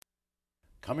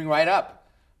Coming right up,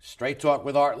 Straight Talk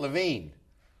with Art Levine.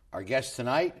 Our guest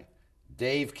tonight,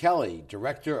 Dave Kelly,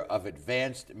 Director of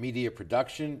Advanced Media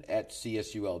Production at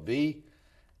CSULB,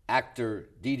 actor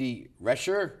DeeDee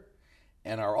Rescher,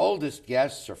 and our oldest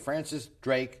guest, Sir Francis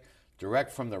Drake,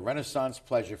 direct from the Renaissance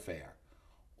Pleasure Fair.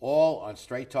 All on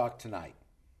Straight Talk tonight.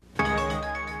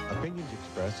 Opinions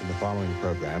expressed in the following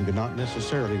program do not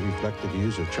necessarily reflect the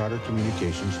views of Charter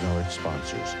Communications nor its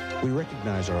sponsors. We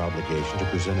recognize our obligation to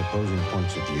present opposing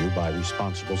points of view by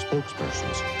responsible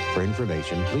spokespersons. For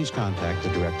information, please contact the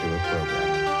director of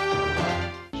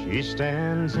program. She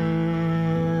stands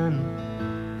in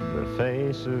the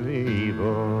face of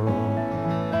evil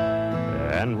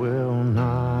and will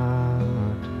not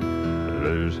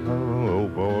lose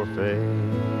hope or faith.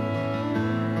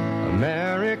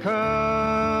 America,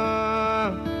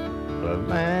 the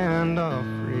land of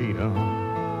freedom,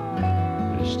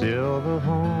 is still the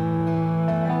home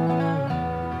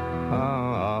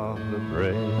of the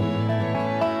brave.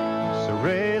 So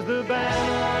raise the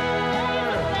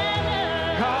banner,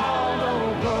 call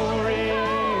Old Glory.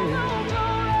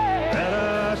 Let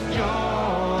us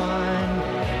join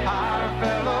our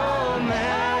fellow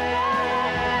man.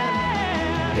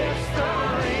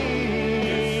 History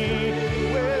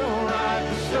will write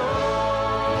the story.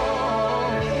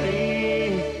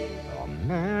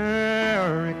 America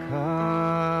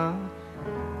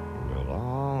will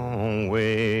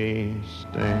always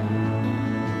stand.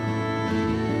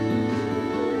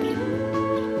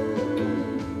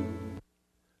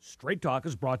 Straight Talk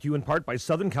is brought to you in part by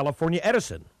Southern California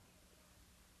Edison.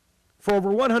 For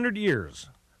over 100 years,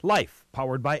 life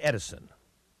powered by Edison.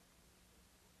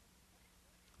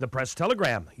 The Press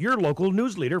Telegram, your local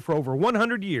news leader for over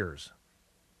 100 years.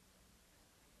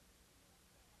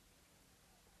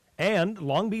 And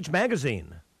Long Beach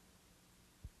Magazine.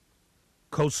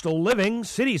 Coastal Living,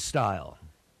 City Style.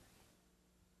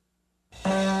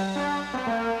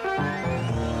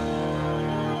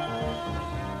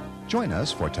 Join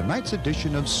us for tonight's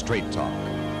edition of Straight Talk.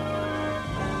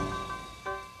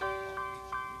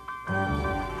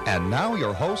 And now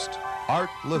your host, Art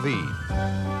Levine.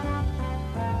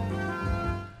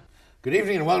 Good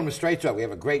evening and welcome to Straight Talk. We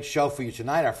have a great show for you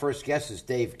tonight. Our first guest is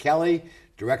Dave Kelly,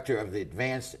 Director of the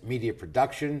Advanced Media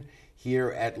Production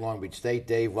here at Long Beach State.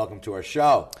 Dave, welcome to our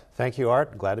show. Thank you,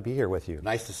 Art. Glad to be here with you.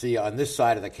 Nice to see you on this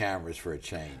side of the cameras for a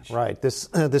change. Right. This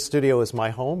studio is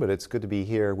my home, but it's good to be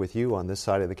here with you on this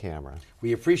side of the camera.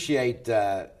 We appreciate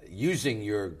using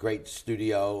your great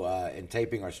studio and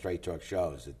taping our Straight Talk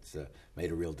shows. It's made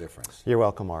a real difference. You're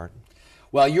welcome, Art.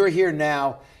 Well, you're here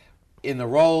now in the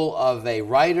role of a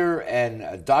writer and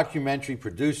a documentary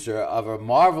producer of a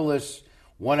marvelous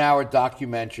one-hour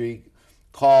documentary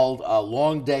called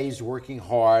Long Days Working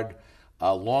Hard,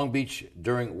 Long Beach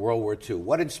During World War II.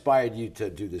 What inspired you to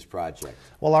do this project?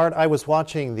 Well, Art, I was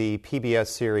watching the PBS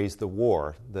series The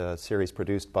War, the series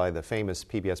produced by the famous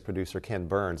PBS producer Ken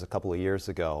Burns a couple of years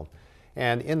ago.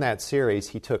 And in that series,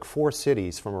 he took 4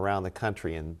 cities from around the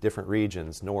country in different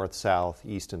regions, north, south,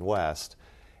 east, and west,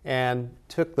 and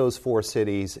took those 4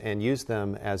 cities and used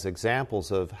them as examples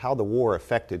of how the war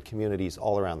affected communities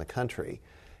all around the country.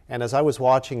 And as I was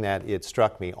watching that, it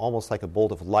struck me almost like a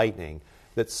bolt of lightning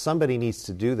that somebody needs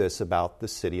to do this about the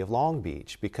city of Long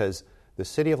Beach, because the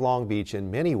city of Long Beach in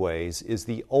many ways is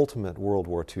the ultimate World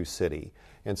War II city.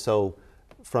 And so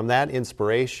from that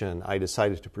inspiration, I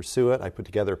decided to pursue it. I put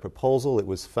together a proposal. It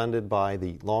was funded by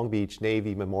the Long Beach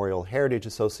Navy Memorial Heritage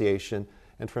Association,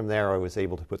 and from there I was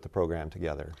able to put the program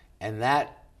together. And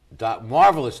that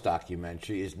marvelous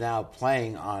documentary is now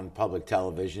playing on public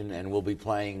television and will be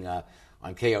playing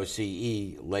on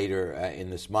KOCE later in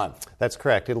this month. That's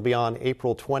correct. It'll be on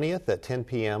April 20th at 10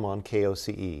 p.m. on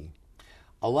KOCE.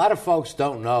 A lot of folks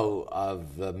don't know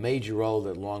of the major role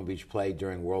that Long Beach played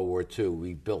during World War II.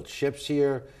 We built ships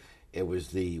here. It was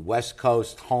the West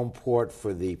Coast home port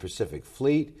for the Pacific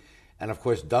Fleet. And, of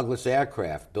course, Douglas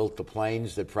Aircraft built the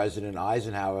planes that President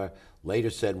Eisenhower later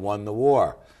said won the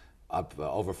war, up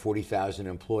over 40,000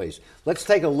 employees. Let's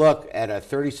take a look at a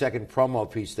 30-second promo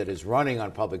piece that is running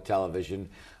on public television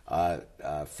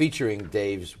featuring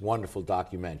Dave's wonderful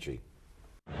documentary.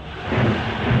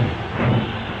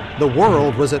 The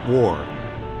world was at war.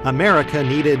 America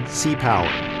needed sea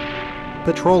power,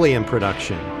 petroleum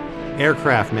production,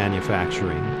 aircraft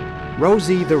manufacturing,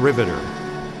 Rosie the Riveter,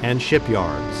 and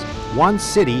shipyards. One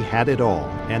city had it all,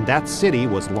 and that city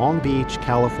was Long Beach,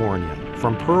 California.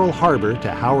 From Pearl Harbor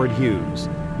to Howard Hughes,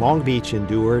 Long Beach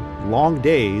endured long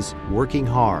days working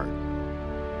hard.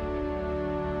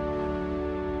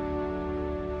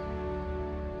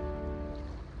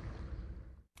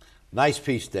 Nice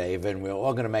piece, Dave, and we're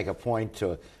all going to make a point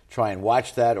to try and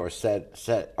watch that or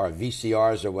set our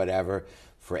VCRs or whatever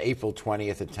for April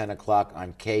 20th at 10 o'clock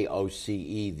on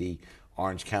KOCE, the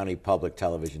Orange County Public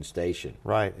Television Station.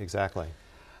 Right, exactly.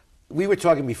 We were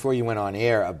talking before you went on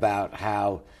air about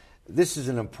how this is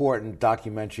an important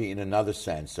documentary in another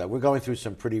sense. We're going through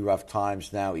some pretty rough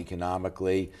times now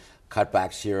economically,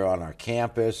 cutbacks here on our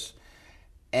campus,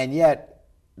 and yet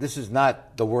this is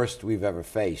not the worst we've ever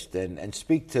faced. And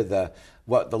speak to the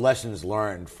lessons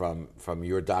learned from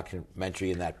your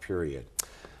documentary in that period.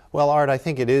 Well, Art, I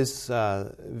think it is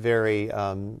very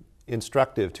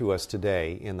instructive to us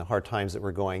today in the hard times that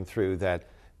we're going through that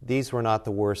these are not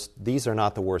the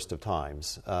worst of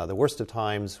times. The worst of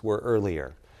times were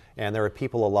earlier. And there are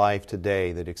people alive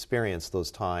today that experienced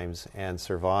those times and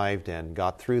survived and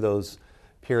got through those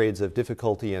periods of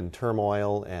difficulty and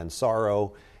turmoil and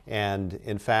sorrow, and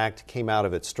in fact came out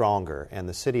of it stronger. And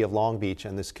the city of Long Beach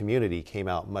and this community came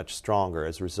out much stronger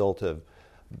as a result of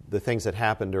the things that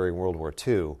happened during World War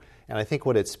II. And I think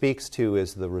what it speaks to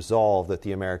is the resolve that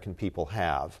the American people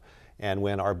have. And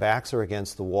when our backs are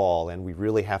against the wall and we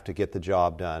really have to get the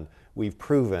job done, we've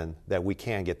proven that we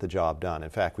can get the job done. In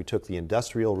fact, we took the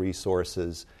industrial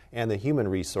resources and the human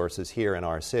resources here in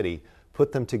our city,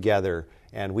 put them together,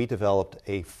 and we developed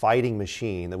a fighting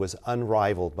machine that was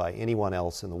unrivaled by anyone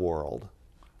else in the world.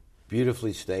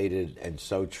 Beautifully stated and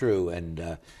so true.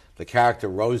 And the character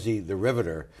Rosie the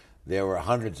Riveter, there were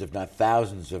hundreds, if not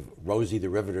thousands, of Rosie the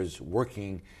Riveters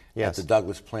working at the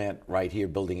Douglas plant right here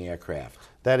building aircraft.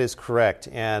 That is correct.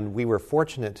 And we were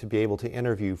fortunate to be able to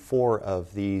interview 4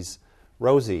 of these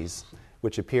Rosies,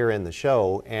 which appear in the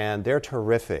show, and they're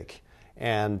terrific.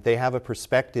 And they have a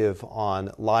perspective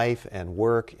on life and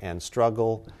work and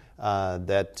struggle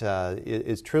that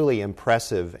is truly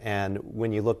impressive. And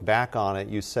when you look back on it,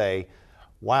 you say,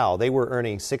 wow, they were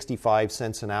earning 65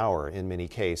 cents an hour in many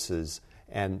cases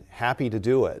and happy to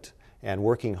do it and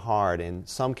working hard, in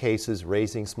some cases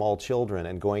raising small children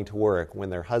and going to work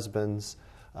when their husbands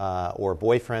or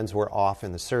boyfriends were off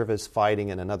in the service fighting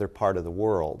in another part of the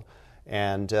world.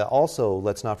 And also,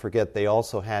 let's not forget, they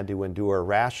also had to endure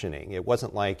rationing. It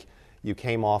wasn't like you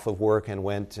came off of work and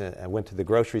went to the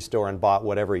grocery store and bought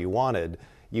whatever you wanted.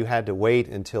 You had to wait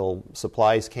until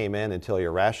supplies came in, until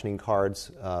your rationing cards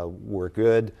were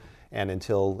good, and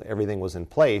until everything was in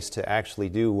place to actually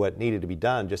do what needed to be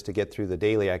done just to get through the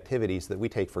daily activities that we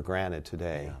take for granted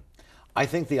today. Yeah. I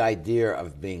think the idea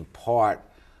of being part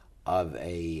of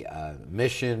a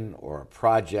mission or a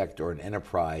project or an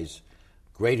enterprise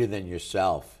greater than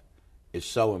yourself is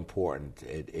so important.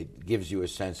 It gives you a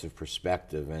sense of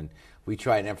perspective, and we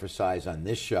try and emphasize on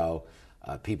this show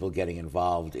people getting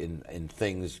involved in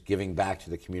things, giving back to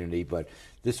the community, but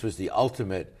this was the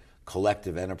ultimate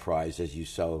collective enterprise, as you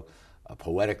so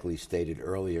poetically stated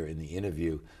earlier in the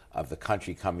interview, of the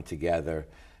country coming together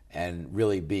and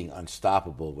really being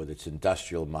unstoppable with its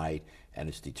industrial might and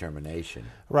its determination.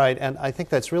 Right, and I think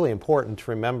that's really important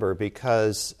to remember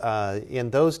because in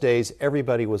those days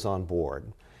everybody was on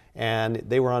board. And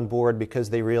they were on board because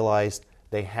they realized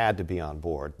they had to be on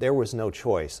board. There was no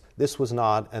choice. This was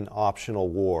not an optional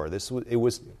war.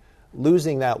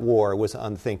 Losing that war was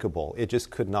unthinkable. It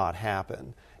just could not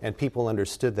happen. And people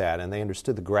understood that, and they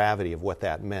understood the gravity of what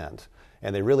that meant.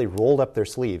 And they really rolled up their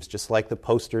sleeves, just like the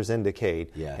posters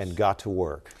indicate, and got to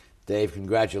work. Dave,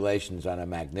 congratulations on a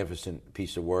magnificent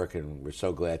piece of work, and we're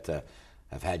so glad to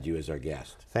have had you as our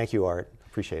guest. Thank you, Art.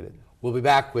 Appreciate it. We'll be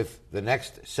back with the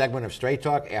next segment of Straight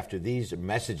Talk after these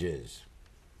messages.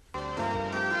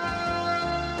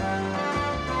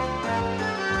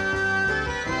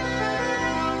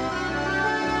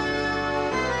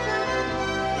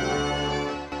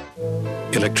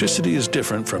 Electricity is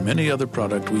different from any other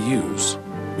product we use.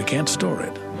 We can't store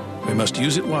it. We must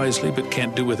use it wisely, but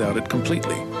can't do without it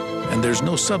completely. And there's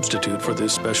no substitute for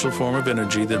this special form of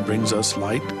energy that brings us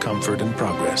light, comfort, and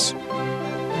progress.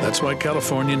 That's why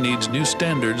California needs new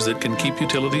standards that can keep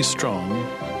utilities strong,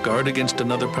 guard against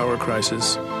another power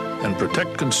crisis, and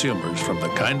protect consumers from the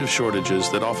kind of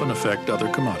shortages that often affect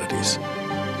other commodities.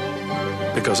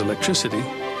 Because electricity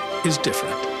is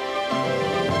different.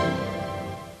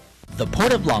 The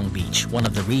Port of Long Beach, one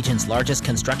of the region's largest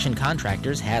construction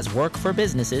contractors, has work for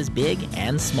businesses big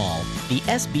and small. The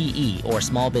SBE, or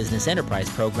Small Business Enterprise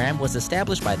Program, was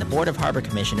established by the Board of Harbor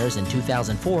Commissioners in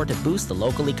 2004 to boost the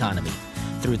local economy.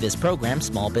 Through this program,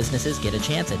 small businesses get a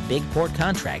chance at big port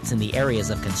contracts in the areas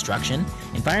of construction,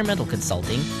 environmental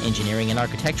consulting, engineering and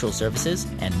architectural services,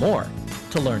 and more.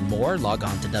 To learn more, log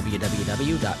on to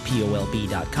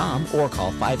www.polb.com or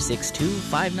call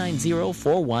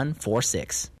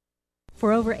 562-590-4146.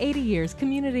 For over 80 years,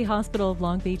 Community Hospital of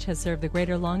Long Beach has served the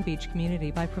greater Long Beach community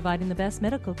by providing the best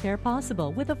medical care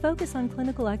possible with a focus on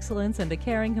clinical excellence and a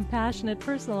caring, compassionate,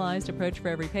 personalized approach for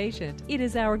every patient. It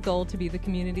is our goal to be the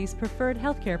community's preferred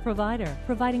healthcare provider,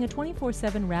 providing a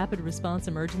 24/7 rapid response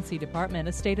emergency department,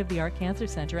 a state-of-the-art cancer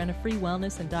center, and a free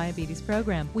wellness and diabetes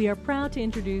program. We are proud to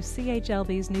introduce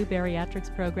CHLB's new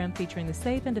bariatrics program featuring the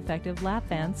safe and effective lap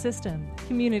band system.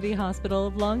 Community Hospital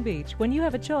of Long Beach. When you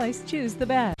have a choice, choose the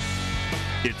best.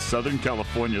 It's Southern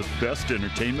California's best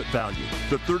entertainment value.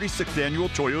 The 36th Annual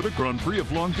Toyota Grand Prix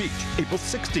of Long Beach, April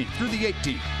 16th through the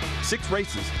 18th. 6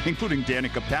 races, including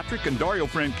Danica Patrick and Dario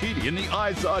Franchitti in the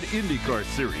IZOD IndyCar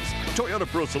Series, Toyota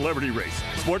Pro Celebrity Race,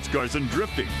 sports cars and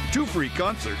drifting, 2 free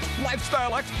concerts,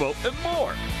 Lifestyle Expo, and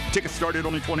more. Tickets start at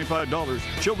only $25.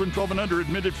 Children 12 and under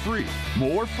admitted free.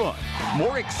 More fun,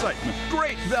 more excitement,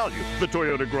 great value. The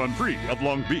Toyota Grand Prix of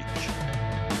Long Beach.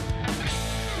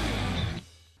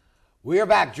 We are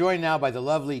back, joined now by the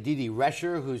lovely DeeDee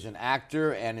Rescher, who's an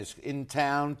actor and is in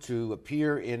town to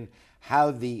appear in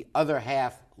How the Other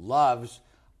Half Loves,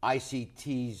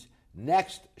 ICT's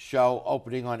next show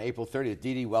opening on April 30th.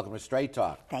 DeeDee, welcome to Straight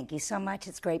Talk. Thank you so much.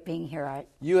 It's great being here, Art.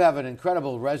 You have an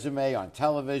incredible resume on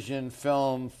television,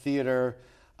 film, theater.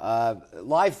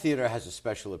 Live theater has a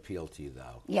special appeal to you,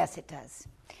 though. Yes, it does.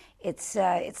 It's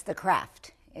the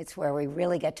craft. It's where we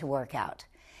really get to work out.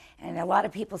 And a lot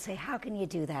of people say, how can you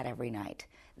do that every night?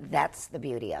 That's the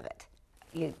beauty of it.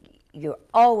 You're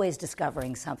always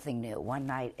discovering something new. One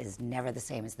night is never the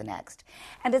same as the next.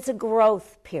 And it's a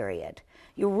growth period.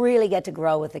 You really get to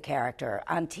grow with the character.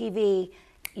 On TV,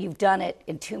 you've done it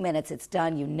in 2 minutes, it's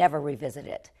done, you never revisit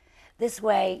it. This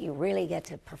way, you really get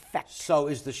to perfect. So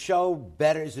is the show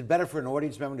better? Is it better for an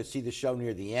audience member to see the show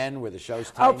near the end where the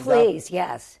show's Oh, tightened please, up?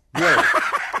 yes. Really?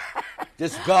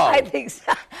 Just go. I think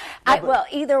so. Well,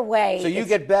 either way. So you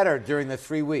get better during the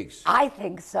 3 weeks. I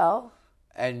think so.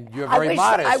 And you're very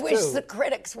modest, I wish too. the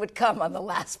critics would come on the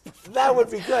last performance. That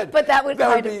would be good. But that would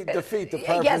defeat the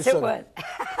purpose. Yes, it would.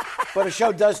 But a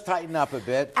show does tighten up a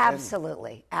bit.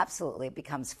 Absolutely. Absolutely. It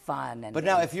becomes fun. But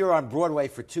now, if you're on Broadway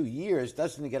for 2 years,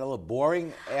 doesn't it get a little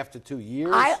boring after 2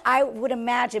 years? I would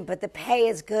imagine, but the pay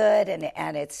is good,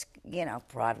 and it's,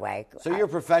 Broadway. So you're a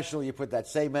professional. You put that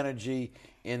same energy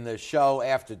in the show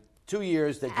after 2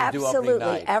 years that you do opening night.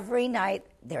 Absolutely. Every night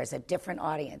there's a different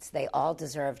audience. They all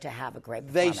deserve to have a great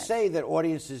performance. They say that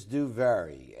audiences do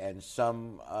vary, and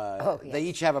some they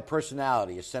each have a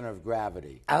personality, a center of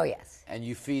gravity. Oh, yes. And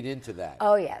you feed into that.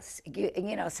 Oh, yes.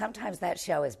 Sometimes that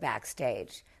show is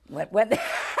backstage. When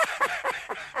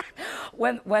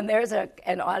there's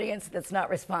an audience that's not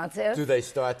responsive. Do they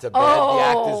start to the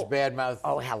actors badmouth?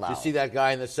 Oh, hello. Do you see that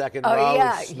guy in the second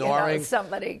row snoring?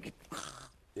 Somebody.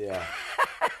 Yeah.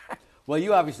 Well,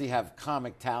 you obviously have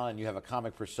comic talent. You have a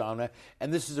comic persona,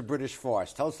 and this is a British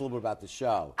farce. Tell us a little bit about the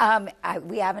show.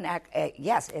 We have an act.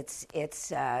 Yes,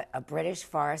 it's a British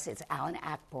farce. It's Alan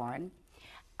Ayckbourn,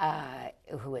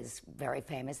 who is very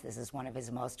famous. This is one of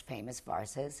his most famous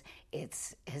farces.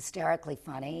 It's hysterically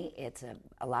funny. It's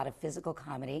a lot of physical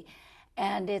comedy,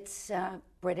 and it's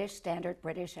standard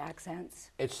British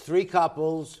accents. It's 3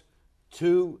 couples,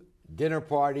 2 dinner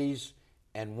parties,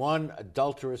 and 1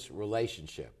 adulterous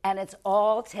relationship. And it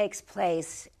all takes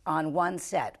place on one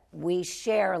set. We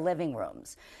share living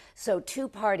rooms. So 2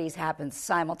 parties happen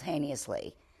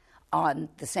simultaneously on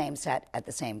the same set at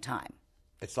the same time.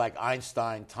 It's like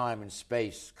Einstein, time and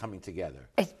space coming together.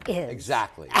 It is.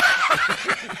 Exactly.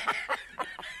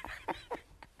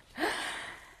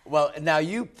 Well, now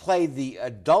you play the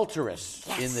adulteress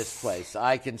in this place.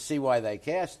 I can see why they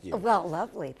cast you. Well,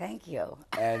 lovely. Thank you.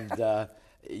 And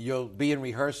you'll be in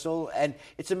rehearsal. And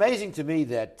it's amazing to me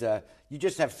that you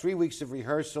just have 3 weeks of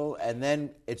rehearsal and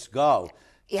then it's go.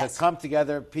 Yes. To come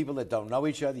together, people that don't know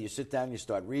each other, you sit down, you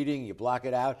start reading, you block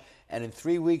it out, and in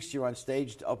 3 weeks you're on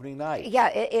stage to opening night. Yeah,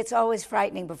 it's always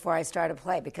frightening before I start a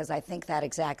play because I think that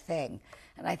exact thing.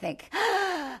 And I think,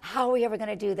 how are we ever going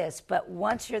to do this? But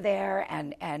once you're there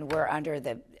and we're under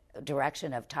the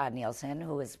direction of Todd Nielsen,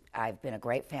 who I've been a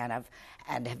great fan of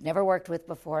and have never worked with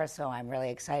before, so I'm really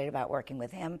excited about working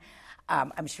with him.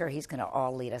 I'm sure he's going to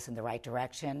all lead us in the right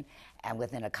direction, and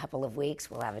within a couple of weeks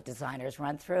we'll have a designer's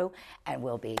run-through, and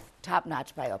we'll be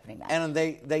top-notch by opening night. And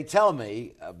they tell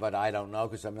me, but I don't know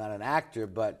because I'm not an actor,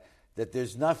 but that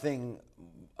there's nothing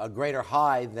a greater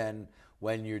high than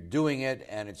when you're doing it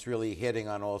and it's really hitting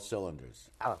on all cylinders.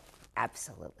 Oh,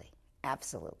 absolutely.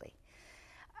 Absolutely.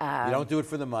 You don't do it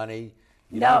for the money.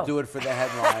 You No. don't do it for the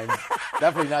headlines.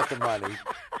 Definitely not the money.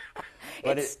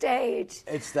 But It's stage.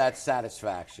 It's that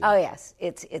satisfaction. Oh, yes.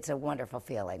 It's a wonderful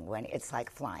feeling when it's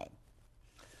like flying.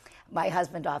 My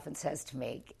husband often says to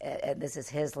me, and this is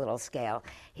his little scale,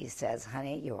 he says,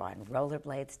 honey, you're on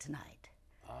rollerblades tonight.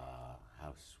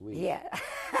 How sweet. Yeah.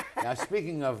 Now,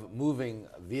 speaking of moving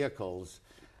vehicles,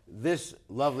 this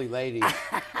lovely lady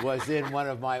was in one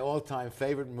of my all-time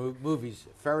favorite movies,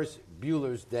 Ferris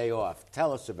Bueller's Day Off.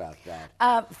 Tell us about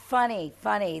that.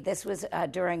 Funny. This was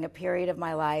during a period of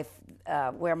my life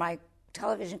where my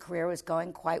television career was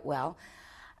going quite well.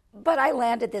 But I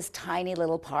landed this tiny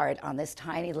little part on this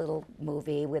tiny little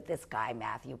movie with this guy,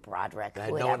 Matthew Broderick.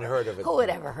 No one heard of it. Who would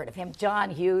ever heard of him? John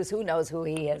Hughes, who knows who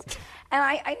he is? And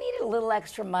I needed a little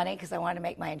extra money because I wanted to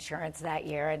make my insurance that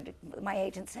year. And my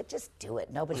agent said, just do it.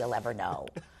 Nobody will ever know.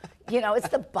 It's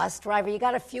the bus driver. You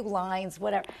got a few lines,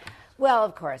 whatever. Well,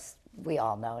 of course, we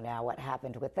all know now what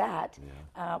happened with that,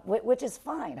 which is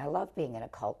fine. I love being in a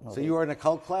cult movie. So you were in a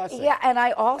cult classic? Yeah, and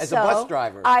I also... As a bus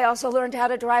driver. I also learned how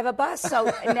to drive a bus, so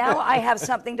now I have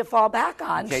something to fall back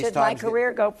on should my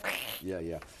career go...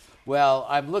 Yeah. Well,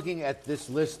 I'm looking at this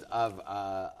list of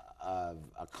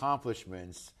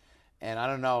accomplishments, and I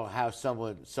don't know how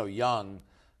someone so young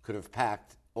could have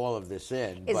packed all of this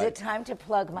in. Is it time to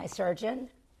plug my surgeon?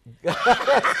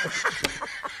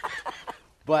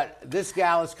 But this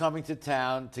gal is coming to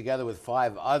town together with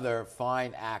 5 other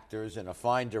fine actors and a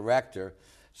fine director.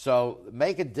 So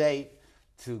make a date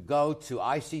to go to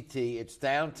ICT. It's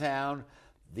downtown.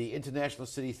 The International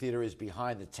City Theater is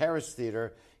behind the Terrace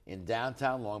Theater in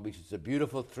downtown Long Beach. It's a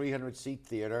beautiful 300-seat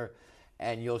theater.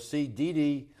 And you'll see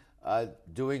DeeDee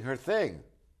doing her thing.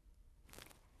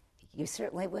 You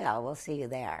certainly will. We'll see you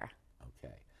there.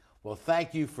 Okay. Well,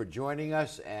 thank you for joining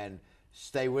us, and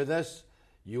stay with us.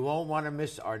 You won't want to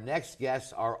miss our next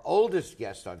guest, our oldest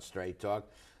guest on Straight Talk,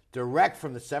 direct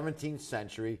from the 17th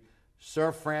century,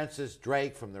 Sir Francis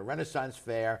Drake from the Renaissance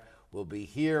Fair will be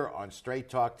here on Straight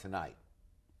Talk tonight.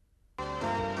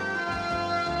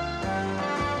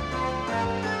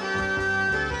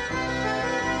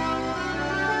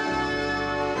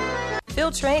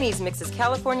 Phil Trainees mixes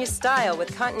California style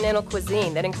with continental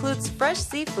cuisine that includes fresh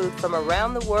seafood from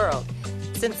around the world.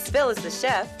 Since Phil is the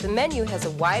chef, the menu has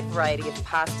a wide variety of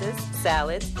pastas,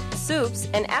 salads, soups,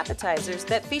 and appetizers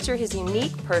that feature his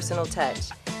unique personal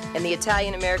touch. And the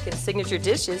Italian-American signature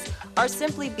dishes are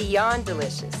simply beyond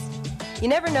delicious. You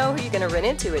never know who you're going to run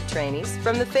into at Trainees,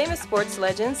 from the famous sports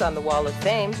legends on the Wall of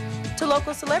Fame to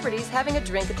local celebrities having a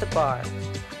drink at the bar.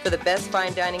 For the best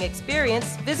fine dining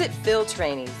experience, visit Phil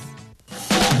Trainees.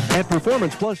 At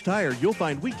Performance Plus Tire, you'll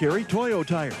find we carry Toyo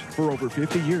tires. For over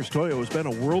 50 years, Toyo has been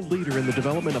a world leader in the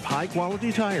development of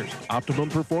high-quality tires. Optimum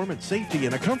performance, safety,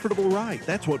 and a comfortable ride.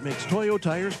 That's what makes Toyo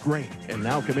tires great. And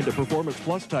now come into Performance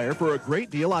Plus Tire for a great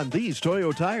deal on these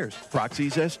Toyo tires.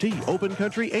 Proxys ST, Open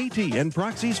Country AT, and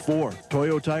Proxys 4.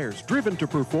 Toyo tires, driven to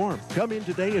perform. Come in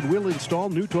today and we'll install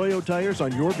new Toyo tires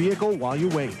on your vehicle while you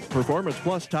wait. Performance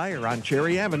Plus Tire on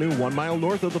Cherry Avenue, 1 mile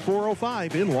north of the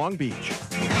 405 in Long Beach.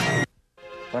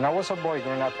 When I was a boy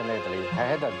growing up in Italy, I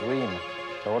had a dream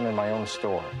to own my own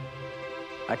store.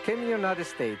 I came to the United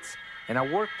States and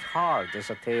I worked hard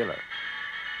as a tailor.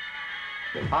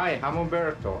 Hi, I'm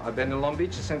Umberto. I've been in Long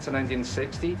Beach since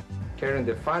 1960, carrying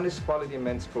the finest quality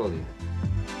men's clothing.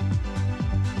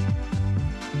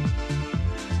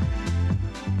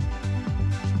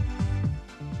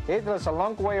 Italy's a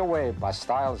long way away, but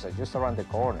styles are just around the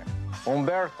corner.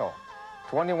 Umberto,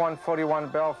 2141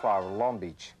 Bellflower, Long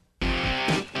Beach.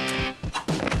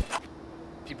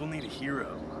 People need a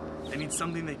hero. They need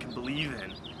something they can believe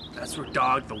in. That's where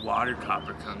Dog the Water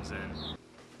Copper comes in.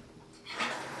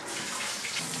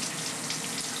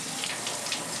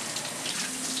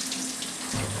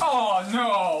 Oh,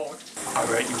 no! All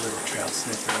right, you little trail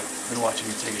sniffer. I've been watching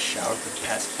you take a shower for the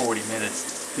past 40 minutes.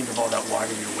 Think of all that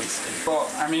water you're wasting. Well,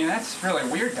 I mean, that's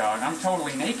really weird, Dog. I'm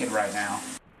totally naked right now.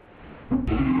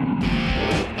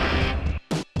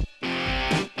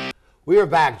 We are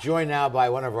back, joined now by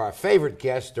one of our favorite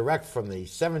guests, direct from the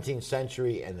 17th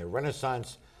century and the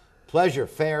Renaissance Pleasure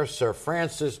Fair, Sir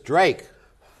Francis Drake.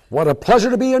 What a pleasure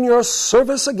to be in your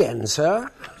service again, sir.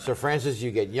 Sir Francis,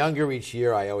 you get younger each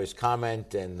year, I always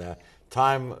comment, and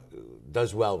time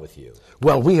does well with you.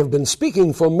 Well, we have been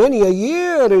speaking for many a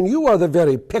year, and you are the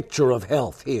very picture of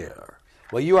health here.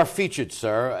 Well, you are featured,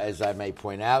 sir, as I may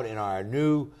point out, in our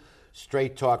new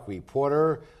Straight Talk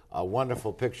Reporter, a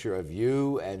wonderful picture of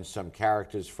you and some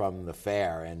characters from the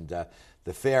fair. And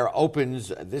the fair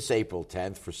opens this April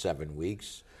 10th for 7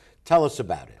 weeks. Tell us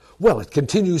about it. Well, it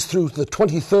continues through the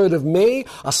 23rd of May,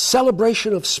 a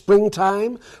celebration of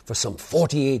springtime. For some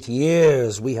 48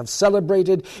 years, we have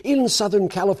celebrated in Southern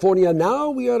California.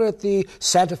 Now we are at the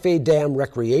Santa Fe Dam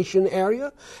Recreation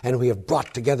Area, and we have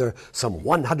brought together some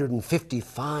 150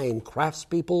 fine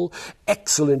craftspeople,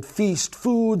 excellent feast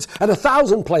foods, and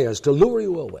 1,000 players to lure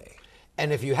you away.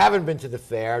 And if you haven't been to the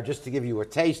fair, just to give you a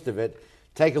taste of it,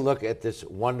 take a look at this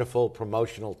wonderful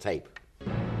promotional tape.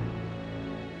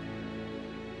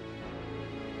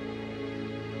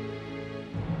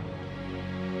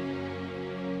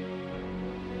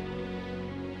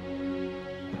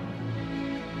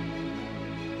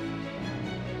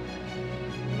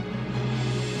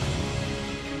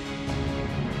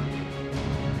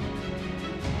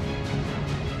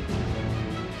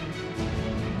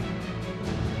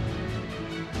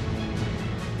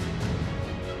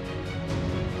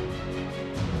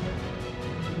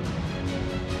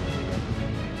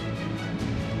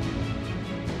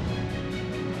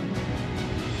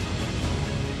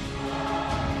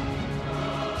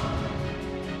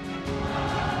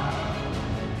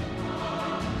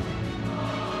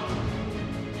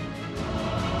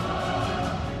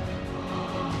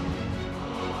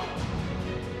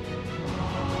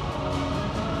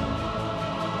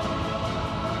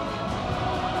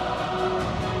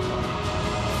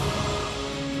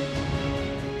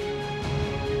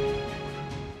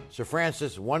 Sir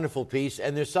Francis, wonderful piece,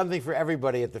 and there's something for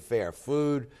everybody at the fair.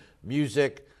 Food,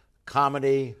 music,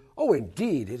 comedy. Oh,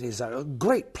 indeed, it is a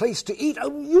great place to eat.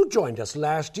 Oh, you joined us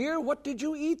last year. What did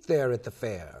you eat there at the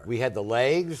fair? We had the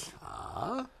legs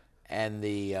and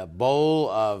the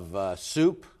bowl of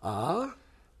soup.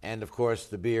 And, of course,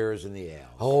 the beers and the ales.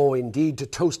 Oh, indeed, to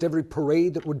toast every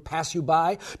parade that would pass you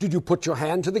by. Did you put your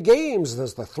hand to the games?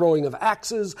 There's the throwing of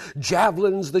axes,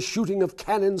 javelins, the shooting of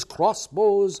cannons,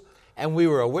 crossbows. And we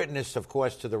were a witness, of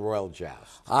course, to the royal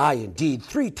joust. Aye, indeed.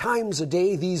 3 times a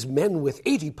day, these men with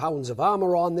 80 pounds of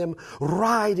armor on them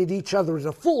ride at each other at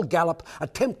a full gallop,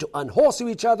 attempt to unhorse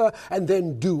each other, and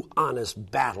then do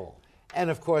honest battle. And,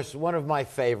 of course, one of my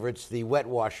favorites, the wet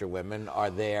washer women, are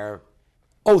there.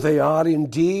 Oh, they are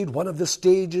indeed. One of the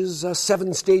stages,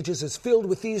 7 stages, is filled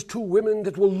with these 2 women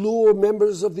that will lure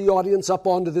members of the audience up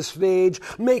onto the stage,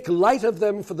 make light of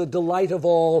them for the delight of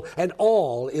all, and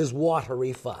all is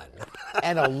watery fun.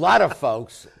 And a lot of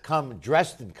folks come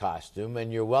dressed in costume,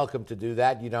 and you're welcome to do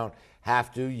that. You don't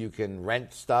have to. You can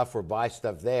rent stuff or buy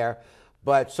stuff there.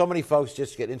 But so many folks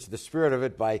just get into the spirit of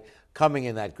it by coming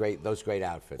in those great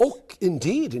outfits. Oh,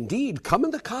 indeed, indeed. Come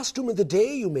in the costume of the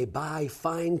day. You may buy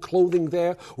fine clothing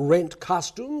there, rent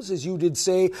costumes, as you did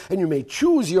say, and you may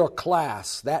choose your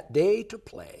class that day to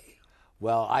play.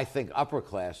 Well, I think upper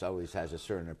class always has a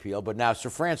certain appeal. But now, Sir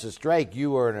Francis Drake,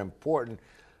 you are an important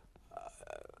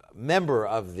member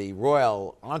of the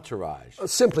royal entourage.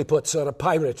 Simply put, sir, a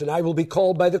pirate, and I will be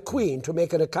called by the Queen to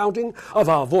make an accounting of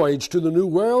our voyage to the New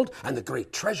World and the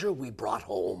great treasure we brought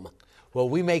home. Well,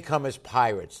 we may come as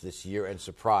pirates this year and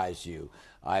surprise you.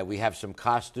 We have some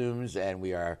costumes, and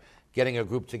we are getting a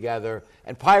group together,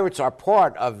 and pirates are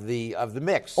part of the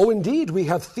mix. Oh, indeed. We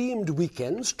have themed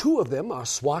weekends. 2 of them are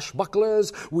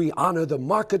swashbucklers. We honor the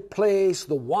marketplace,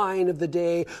 the wine of the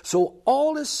day, so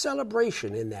all is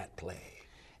celebration in that play.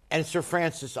 And Sir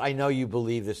Francis, I know you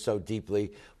believe this so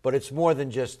deeply, but it's more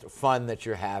than just fun that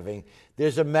you're having.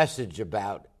 There's a message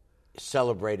about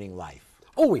celebrating life.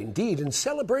 Oh, indeed. In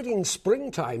celebrating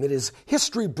springtime, it is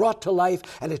history brought to life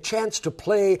and a chance to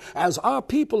play as our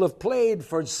people have played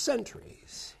for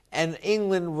centuries. And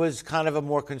England was kind of a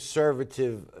more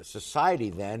conservative society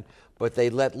then, but they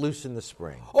let loose in the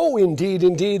spring. Oh, indeed,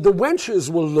 indeed. The wenches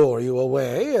will lure you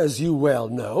away, as you well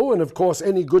know, and of course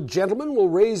any good gentleman will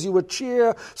raise you a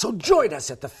cheer, so join us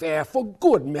at the fair for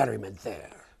good merriment there.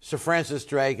 Sir Francis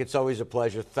Drake, it's always a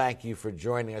pleasure. Thank you for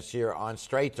joining us here on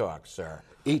Straight Talk, sir.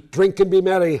 Eat, drink, and be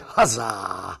merry.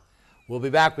 Huzzah! We'll be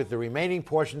back with the remaining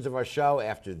portions of our show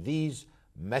after these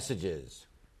messages.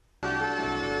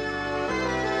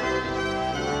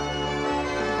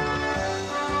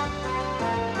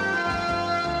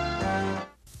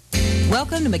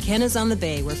 Welcome to McKenna's on the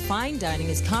Bay, where fine dining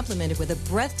is complemented with a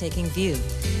breathtaking view.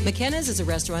 McKenna's is a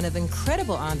restaurant of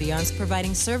incredible ambiance,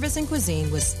 providing service and cuisine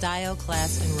with style,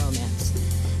 class, and romance.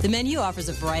 The menu offers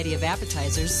a variety of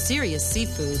appetizers, serious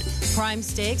seafood, prime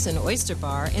steaks, an oyster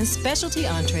bar, and specialty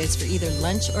entrees for either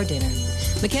lunch or dinner.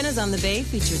 McKenna's on the Bay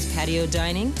features patio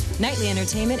dining, nightly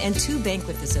entertainment, and 2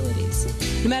 banquet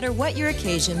facilities. No matter what your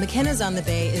occasion, McKenna's on the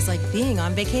Bay is like being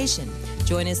on vacation.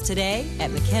 Join us today at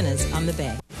McKenna's on the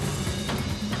Bay.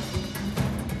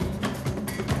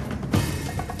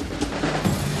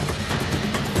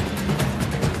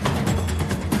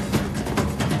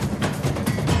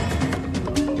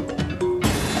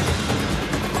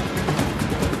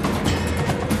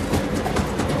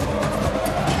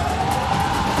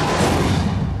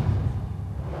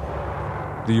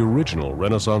 original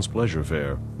Renaissance Pleasure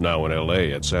Fair, now in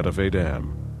L.A. at Santa Fe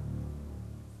Dam.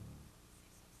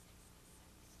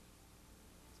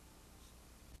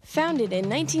 Founded in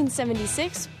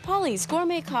 1976, Polly's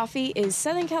Gourmet Coffee is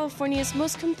Southern California's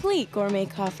most complete gourmet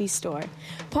coffee store.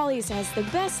 Polly's has the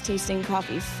best tasting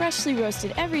coffee, freshly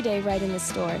roasted every day right in the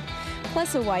store,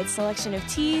 plus a wide selection of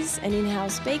teas, an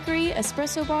in-house bakery,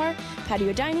 espresso bar,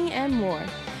 patio dining, and more.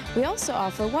 We also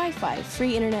offer Wi-Fi,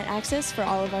 free internet access for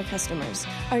all of our customers.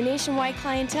 Our nationwide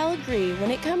clientele agree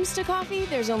when it comes to coffee,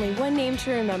 there's only one name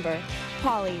to remember,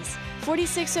 Polly's,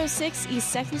 4606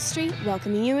 East 2nd Street,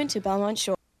 welcoming you into Belmont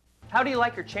Shore. How do you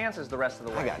like your chances the rest of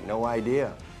the way? I got no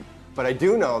idea. But I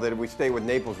do know that if we stay with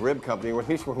Naples Rib Company, at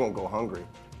least we won't go hungry.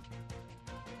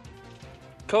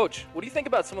 Coach, what do you think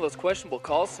about some of those questionable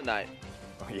calls tonight?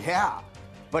 Yeah,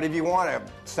 but if you want a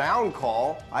sound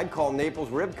call, I'd call Naples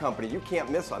Rib Company. You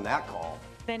can't miss on that call.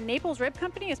 Then Naples Rib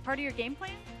Company is part of your game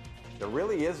plan? There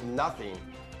really is nothing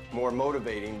more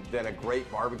motivating than a great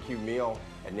barbecue meal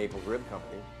at Naples Rib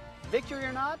Company. Victory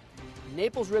or not,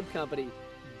 Naples Rib Company,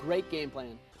 great game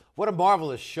plan. What a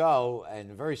marvelous show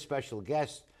and a very special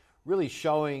guest, really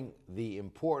showing the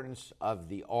importance of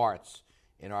the arts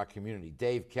in our community.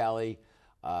 Dave Kelly,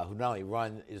 who not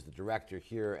only is the director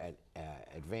here at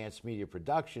Advanced Media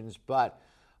Productions, but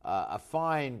a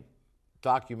fine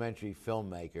documentary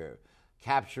filmmaker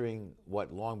capturing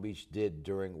what Long Beach did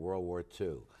during World War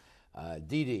II.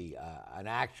 DeeDee, an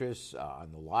actress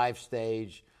on the live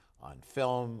stage, on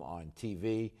film, on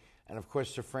TV, and of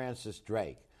course Sir Francis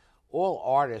Drake. All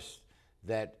artists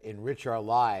that enrich our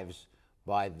lives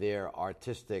by their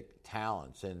artistic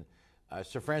talents. And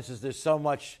Sir Francis, there's so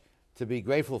much to be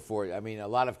grateful for. I mean, a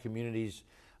lot of communities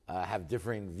have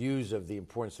differing views of the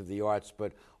importance of the arts,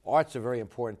 but arts are very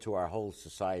important to our whole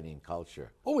society and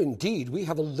culture. Oh, indeed. We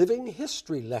have a living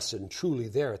history lesson truly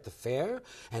there at the fair,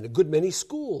 and a good many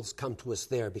schools come to us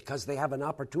there because they have an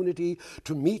opportunity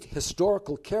to meet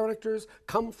historical characters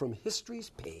come from history's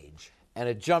page. And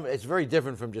it's very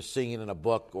different from just seeing it in a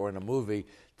book or in a movie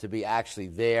to be actually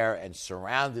there and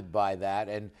surrounded by that.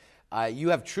 And you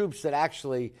have troops that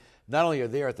actually not only are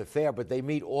there at the fair, but they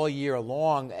meet all year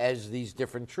long as these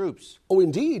different troops. Oh,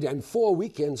 indeed. And 4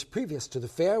 weekends previous to the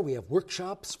fair, we have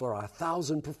workshops for our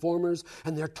 1,000 performers,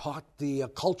 and they're taught the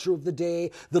culture of the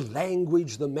day, the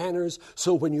language, the manners.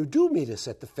 So when you do meet us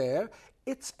at the fair,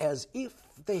 it's as if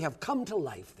they have come to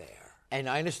life there. And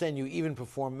I understand you even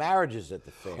perform marriages at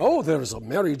the fair. Oh, there's a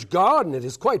marriage garden. It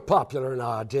is quite popular in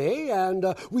our day,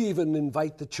 and we even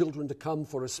invite the children to come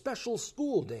for a special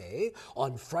school day.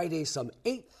 On Friday, some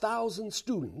 8,000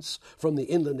 students from the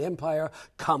Inland Empire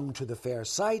come to the fair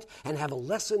site and have a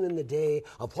lesson in the day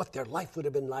of what their life would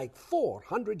have been like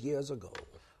 400 years ago.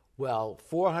 Well,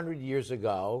 400 years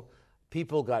ago,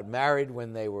 people got married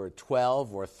when they were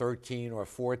 12 or 13 or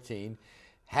 14,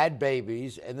 had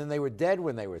babies, and then they were dead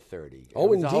when they were 30. Oh, it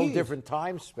was indeed. a whole different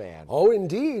time span. Oh,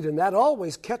 indeed, and that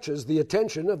always catches the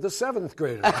attention of the 7th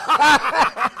graders.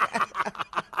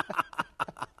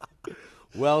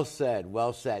 Well said,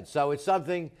 well said. So it's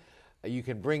something you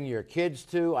can bring your kids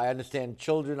to. I understand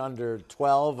children under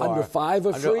 12 Under 5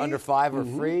 are free. Under 5 are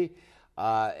free.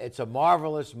 It's a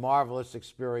marvelous, marvelous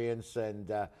experience, and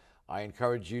I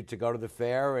encourage you to go to the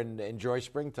fair and enjoy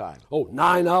springtime. Oh,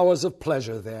 9 hours of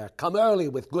pleasure there. Come early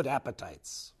with good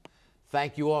appetites.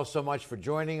 Thank you all so much for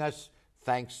joining us.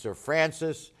 Thanks, Sir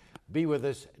Francis. Be with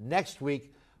us next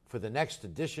week for the next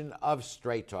edition of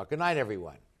Straight Talk. Good night,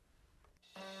 everyone.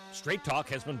 Straight Talk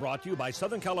has been brought to you by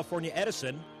Southern California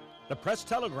Edison, the Press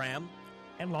Telegram,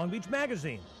 and Long Beach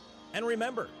Magazine. And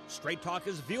remember, Straight Talk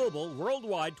is viewable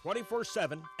worldwide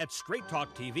 24/7 at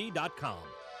straighttalktv.com.